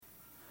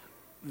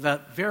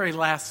the very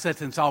last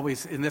sentence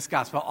always in this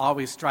gospel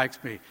always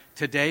strikes me.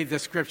 Today, the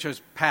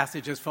scripture's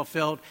passage is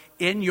fulfilled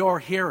in your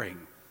hearing,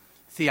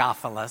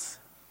 Theophilus.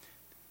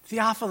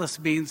 Theophilus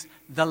means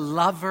the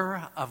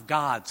lover of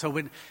God. So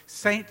when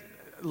St.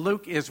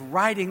 Luke is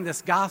writing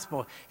this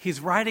gospel,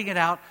 he's writing it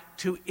out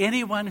to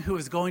anyone who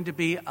is going to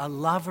be a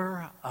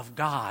lover of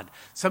God,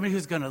 somebody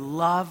who's going to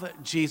love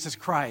Jesus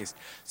Christ.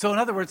 So in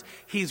other words,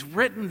 he's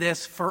written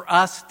this for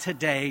us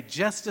today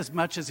just as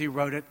much as he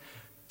wrote it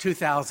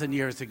 2,000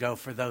 years ago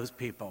for those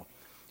people,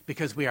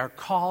 because we are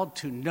called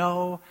to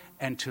know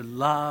and to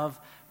love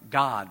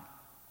God.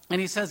 And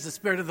he says, the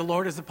Spirit of the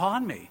Lord is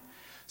upon me.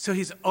 So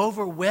he's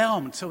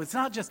overwhelmed. So it's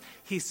not just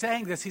he's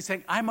saying this, he's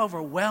saying, I'm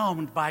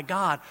overwhelmed by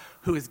God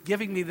who is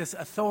giving me this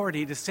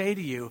authority to say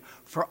to you,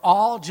 for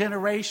all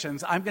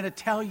generations, I'm going to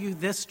tell you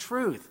this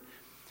truth.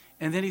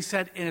 And then he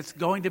said, and it's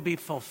going to be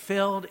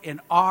fulfilled in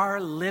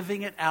our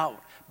living it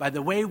out. By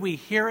the way we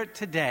hear it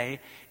today,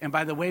 and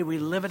by the way we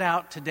live it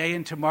out today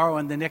and tomorrow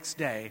and the next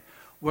day,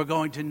 we're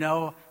going to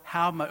know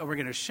how much, we're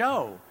going to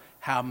show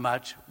how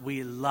much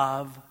we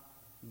love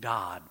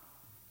God.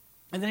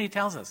 And then he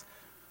tells us,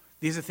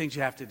 these are things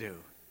you have to do.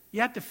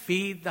 You have to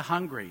feed the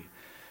hungry.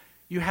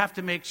 You have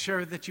to make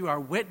sure that you are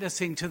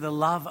witnessing to the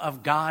love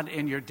of God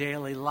in your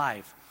daily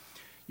life.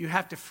 You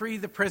have to free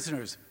the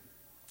prisoners.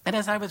 And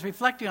as I was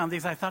reflecting on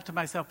these, I thought to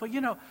myself, well, you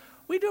know,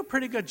 we do a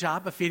pretty good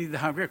job of feeding the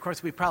hungry. Of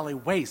course, we probably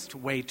waste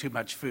way too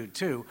much food,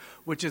 too,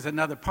 which is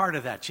another part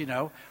of that, you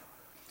know.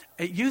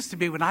 It used to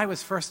be when I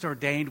was first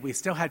ordained, we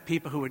still had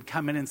people who would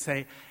come in and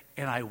say,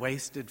 and I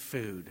wasted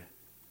food.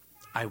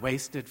 I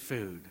wasted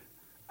food.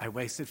 I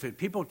wasted food.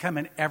 People would come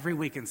in every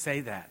week and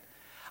say that.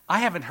 I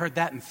haven't heard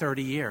that in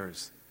 30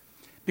 years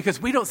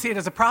because we don't see it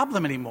as a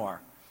problem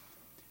anymore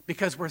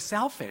because we're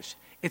selfish.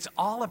 It's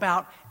all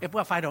about,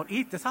 if I don't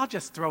eat this, I'll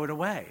just throw it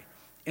away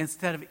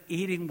instead of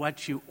eating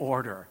what you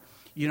order.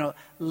 You know,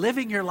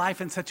 living your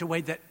life in such a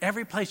way that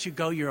every place you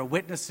go, you're a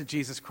witness to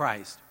Jesus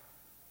Christ.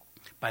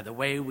 By the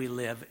way we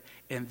live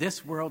in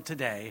this world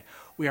today,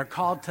 we are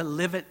called to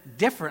live it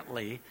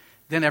differently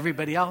than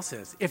everybody else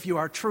is, if you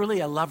are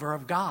truly a lover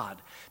of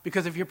God.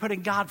 Because if you're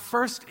putting God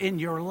first in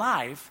your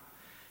life,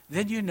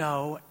 then you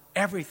know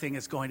everything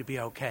is going to be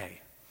okay.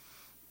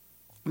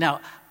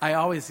 Now, I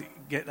always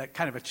get a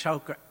kind of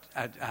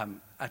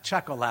a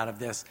chuckle out of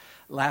this.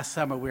 Last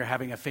summer, we were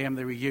having a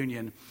family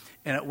reunion,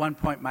 and at one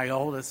point, my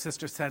oldest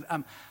sister said,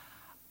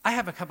 I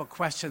have a couple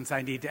questions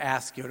I need to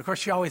ask you. And of course,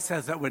 she always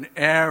says that when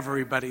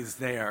everybody's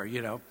there,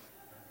 you know.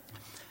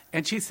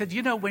 And she said,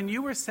 you know, when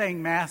you were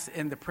saying Mass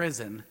in the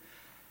prison,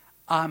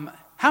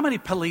 how many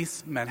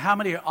policemen, how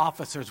many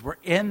officers were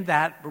in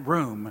that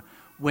room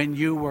when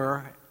you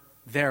were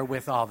there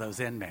with all those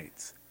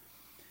inmates?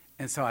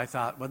 And so I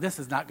thought, well, this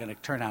is not going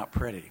to turn out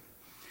pretty.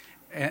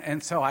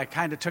 And so I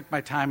kind of took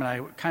my time and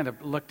I kind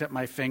of looked at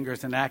my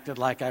fingers and acted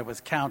like I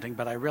was counting,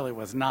 but I really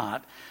was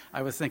not.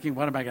 I was thinking,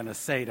 what am I going to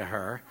say to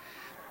her?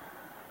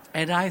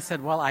 And I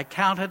said, well, I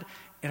counted,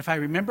 and if I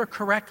remember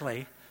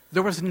correctly,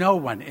 there was no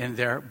one in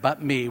there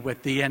but me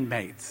with the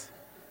inmates.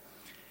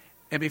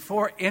 And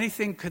before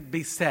anything could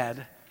be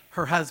said,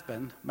 her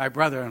husband, my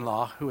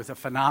brother-in-law, who is a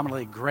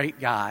phenomenally great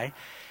guy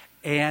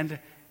and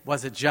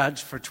was a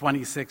judge for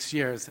 26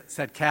 years,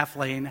 said,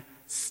 Kathleen,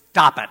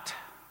 stop it.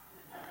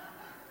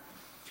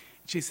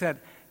 She said,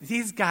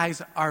 these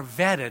guys are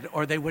vetted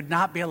or they would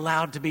not be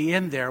allowed to be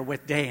in there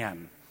with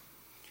Dan.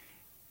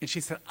 And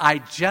she said, I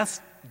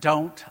just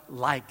don't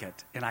like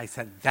it. And I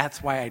said,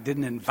 that's why I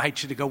didn't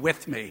invite you to go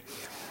with me.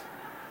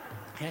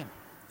 Okay.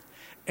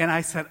 And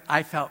I said,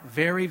 I felt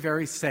very,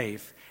 very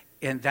safe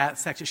in that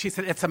section. She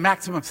said, it's a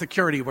maximum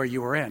security where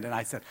you were in. And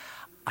I said,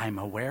 I'm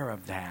aware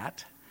of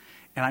that.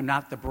 And I'm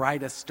not the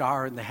brightest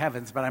star in the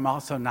heavens, but I'm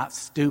also not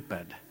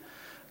stupid.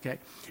 Okay.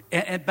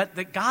 But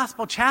the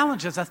gospel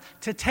challenges us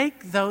to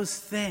take those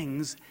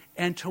things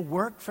and to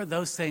work for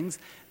those things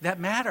that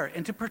matter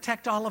and to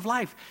protect all of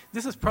life.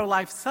 This is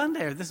Pro-Life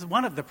Sunday, or this is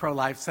one of the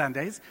Pro-Life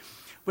Sundays,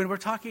 when we're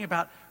talking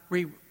about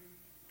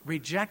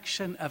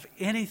rejection of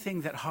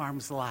anything that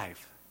harms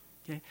life.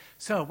 Okay?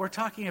 So we're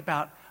talking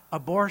about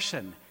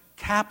abortion,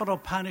 capital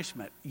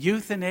punishment,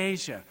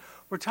 euthanasia.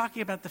 We're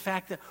talking about the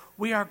fact that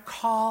we are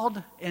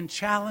called and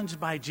challenged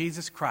by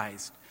Jesus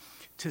Christ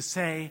to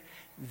say,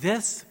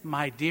 this,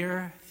 my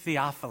dear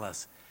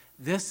Theophilus,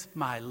 this,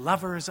 my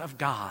lovers of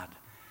God,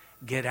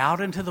 get out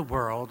into the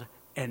world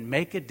and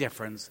make a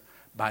difference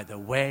by the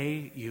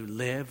way you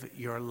live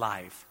your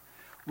life.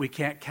 We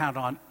can't count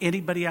on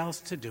anybody else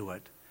to do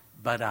it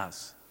but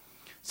us.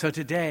 So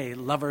today,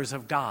 lovers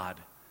of God,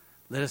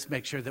 let us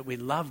make sure that we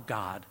love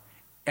God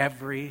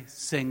every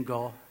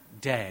single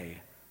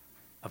day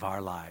of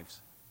our lives.